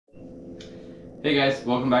Hey guys,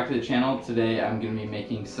 welcome back to the channel. Today I'm going to be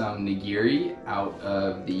making some nigiri out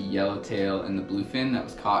of the yellowtail and the bluefin that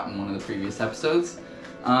was caught in one of the previous episodes.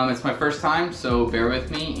 It's my first time, so bear with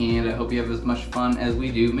me, and I hope you have as much fun as we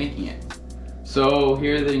do making it. So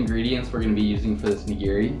here are the ingredients we're going to be using for this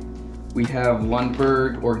nigiri. We have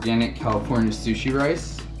Lundberg Organic California Sushi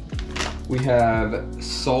Rice. We have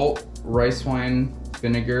salt, rice wine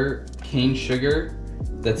vinegar, cane sugar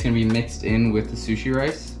that's going to be mixed in with the sushi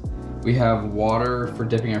rice. We have water for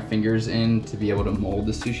dipping our fingers in to be able to mold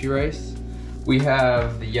the sushi rice. We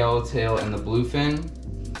have the yellowtail and the bluefin.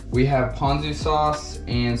 We have ponzu sauce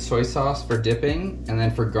and soy sauce for dipping. And then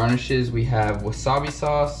for garnishes, we have wasabi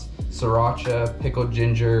sauce, sriracha, pickled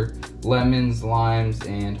ginger, lemons, limes,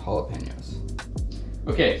 and jalapenos.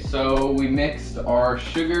 Okay, so we mixed our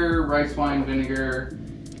sugar, rice wine vinegar,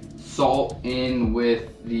 salt in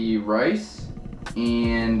with the rice,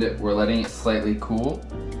 and we're letting it slightly cool.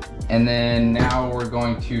 And then now we're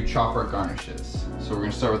going to chop our garnishes. So we're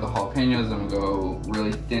gonna start with the jalapenos, and we'll go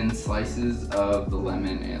really thin slices of the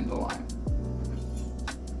lemon and the lime.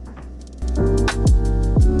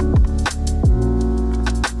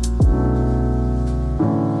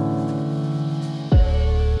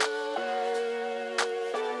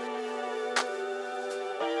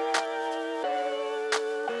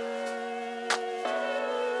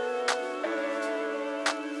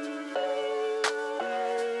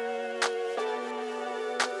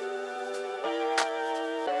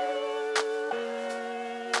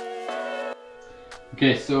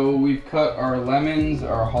 Okay, so we've cut our lemons,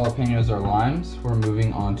 our jalapenos, our limes. We're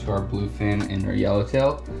moving on to our bluefin and our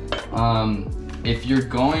yellowtail. If you're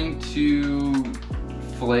going to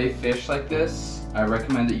fillet fish like this, I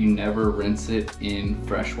recommend that you never rinse it in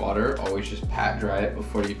fresh water. Always just pat dry it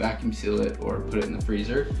before you vacuum seal it or put it in the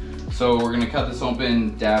freezer. So we're gonna cut this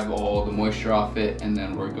open, dab all the moisture off it, and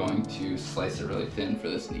then we're going to slice it really thin for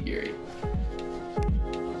this nigiri.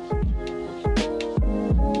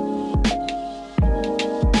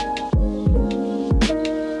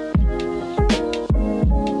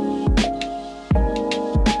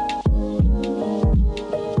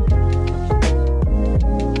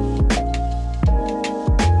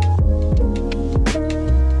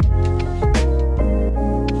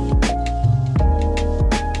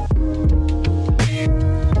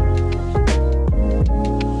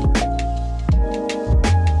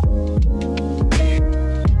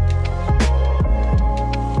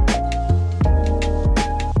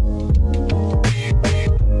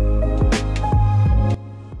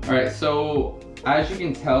 Alright, so as you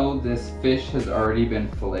can tell, this fish has already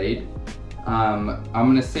been filleted. I'm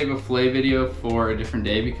gonna save a fillet video for a different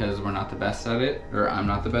day because we're not the best at it, or I'm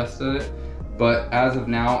not the best at it. But as of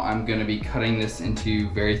now, I'm gonna be cutting this into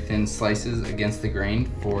very thin slices against the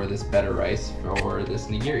grain for this better rice for this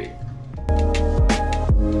nigiri.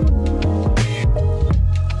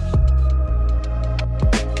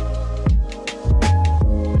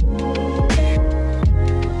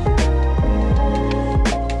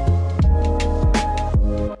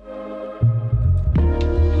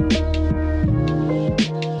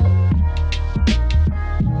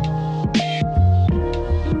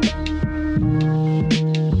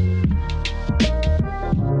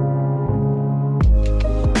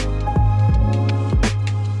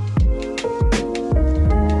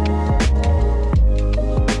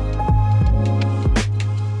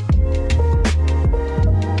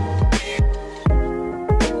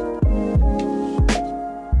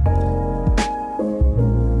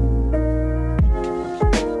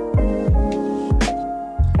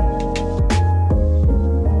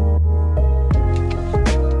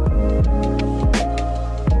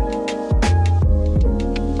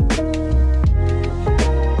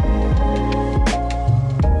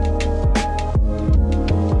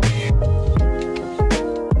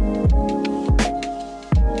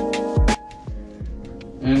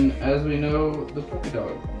 And as we know, the puppy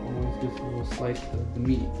dog always gets a little slice of the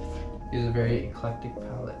meat. He has a very eclectic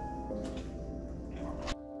palate.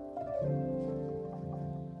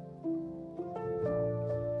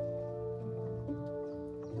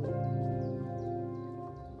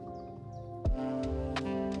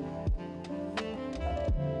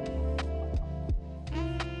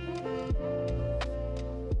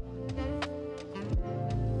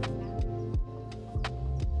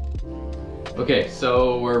 Okay,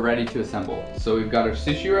 so we're ready to assemble. So we've got our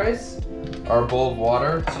sushi rice, our bowl of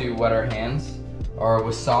water to wet our hands, our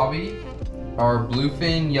wasabi, our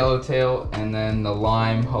bluefin, yellowtail, and then the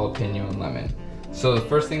lime, jalapeno, and lemon. So the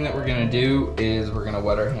first thing that we're gonna do is we're gonna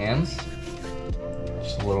wet our hands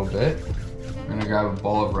just a little bit. We're gonna grab a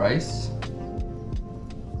bowl of rice,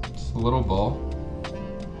 just a little bowl.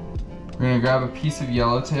 We're We're gonna grab a piece of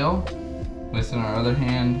yellowtail, place it in our other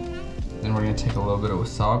hand, then we're gonna take a little bit of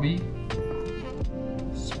wasabi,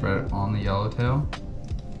 spread it on the yellowtail,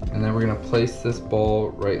 and then we're gonna place this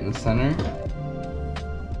bowl right in the center.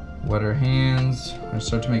 Wet our hands, we're gonna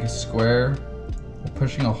start to make a square. We're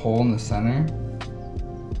pushing a hole in the center.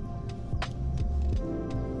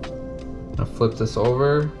 Gonna flip this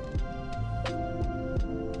over,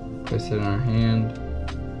 place it in our hand,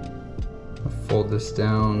 fold this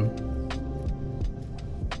down,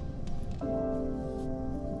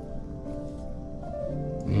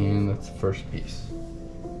 and that's the first piece.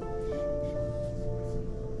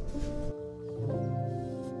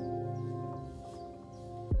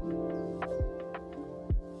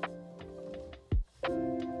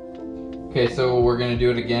 Okay, so we're gonna do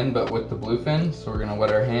it again, but with the bluefin. So we're gonna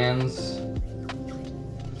wet our hands.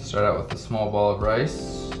 Start out with a small ball of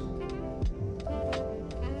rice.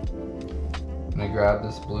 Gonna grab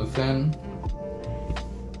this bluefin,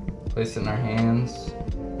 place it in our hands,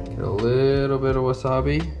 get a little bit of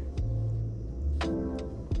wasabi,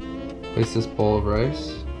 place this bowl of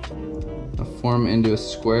rice, form into a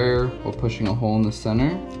square while pushing a hole in the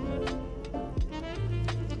center,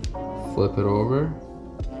 flip it over,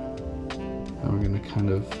 and we're gonna kind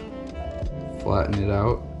of flatten it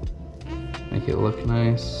out, make it look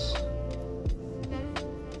nice.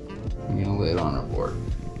 We're gonna lay it on our board.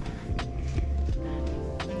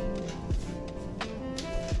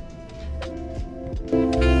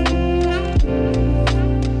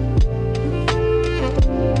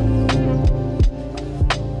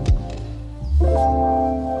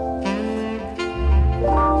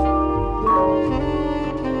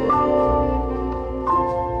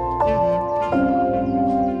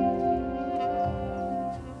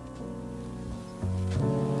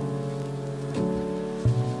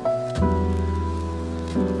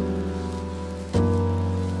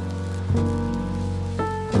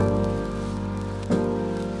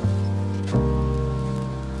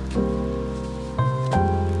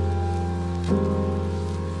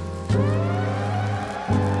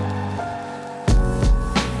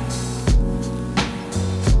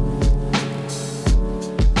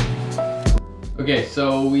 Okay,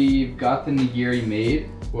 so we've got the nigiri made.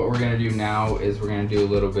 What we're gonna do now is we're gonna do a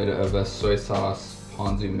little bit of a soy sauce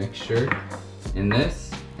ponzu mixture in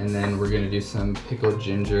this, and then we're gonna do some pickled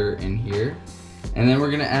ginger in here. And then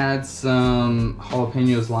we're gonna add some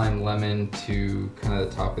jalapenos, lime, lemon to kind of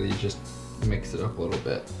the top of these, just mix it up a little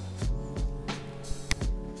bit.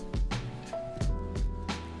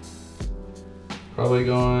 Probably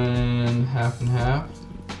going half and half.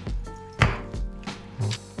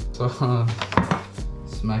 So,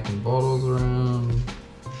 smacking bottles around,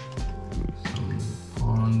 some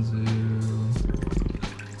ponzu.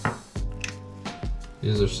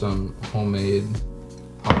 These are some homemade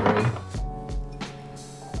pottery.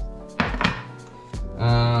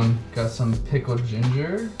 Got some pickled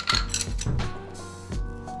ginger.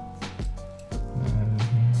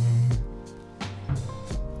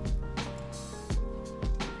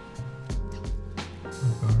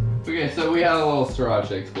 Okay, so we had a little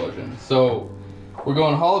sriracha explosion. So we're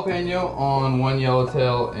going jalapeno on one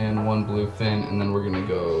yellowtail and one bluefin, and then we're gonna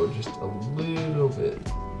go just a little bit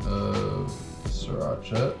of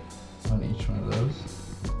sriracha on each one of those.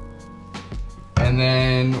 And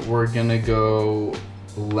then we're gonna go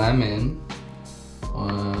lemon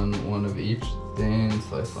on one of each, thin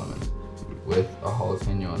sliced lemon with a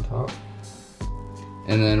jalapeno on top.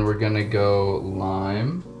 And then we're gonna go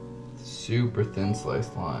lime, super thin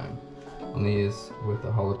sliced lime on these with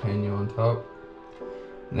a jalapeno on top.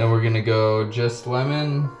 And then we're gonna go just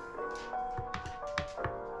lemon,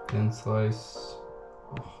 thin slice.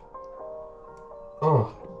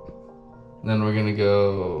 Oh. And then we're gonna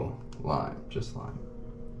go lime, just lime.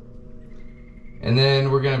 And then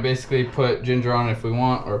we're gonna basically put ginger on it if we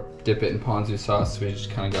want, or dip it in ponzu sauce. So we just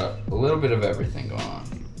kind of got a little bit of everything going on.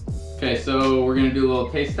 Okay, so we're gonna do a little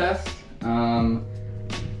taste test.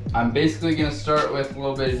 I'm basically gonna start with a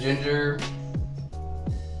little bit of ginger.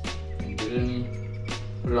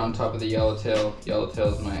 Put it on top of the yellowtail.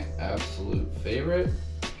 Yellowtail is my absolute favorite.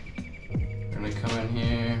 We're gonna come in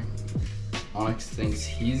here. Onyx thinks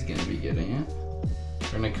he's gonna be getting it.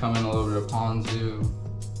 We're gonna come in a little bit of ponzu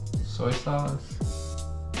soy sauce.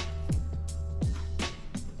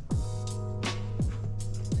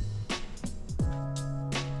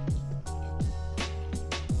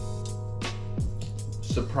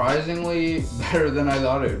 Surprisingly better than I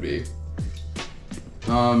thought it would be.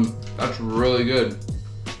 That's really good.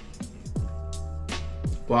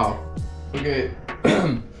 Wow. Okay.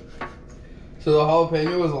 So the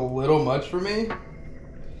jalapeno was a little much for me.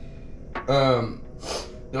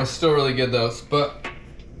 It was still really good though, but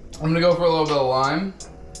I'm gonna go for a little bit of lime,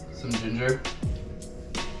 some ginger.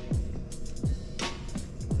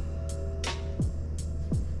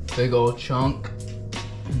 Big old chunk,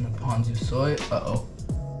 and the ponzu soy, uh-oh.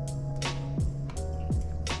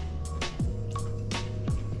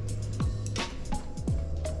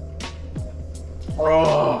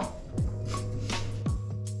 Oh,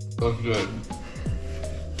 that's good.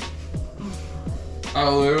 I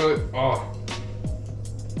literally,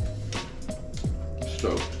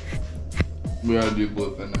 stoked. We gotta do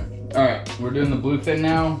bluefin next. All right, we're doing the bluefin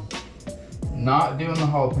now. Not doing the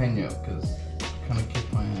jalapeno because it kind of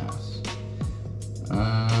kicked my ass.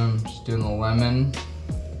 Just doing the lemon,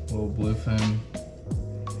 little bluefin,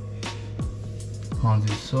 ponzu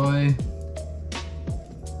soy.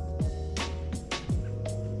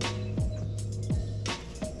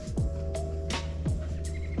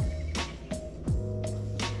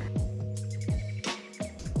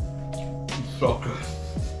 So good.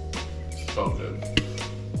 So good.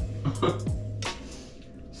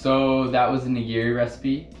 So that was the nigiri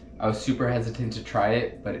recipe. I was super hesitant to try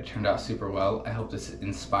it, but it turned out super well. I hope this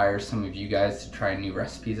inspires some of you guys to try new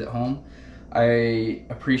recipes at home. I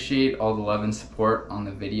appreciate all the love and support on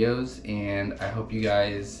the videos, and I hope you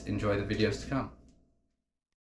guys enjoy the videos to come.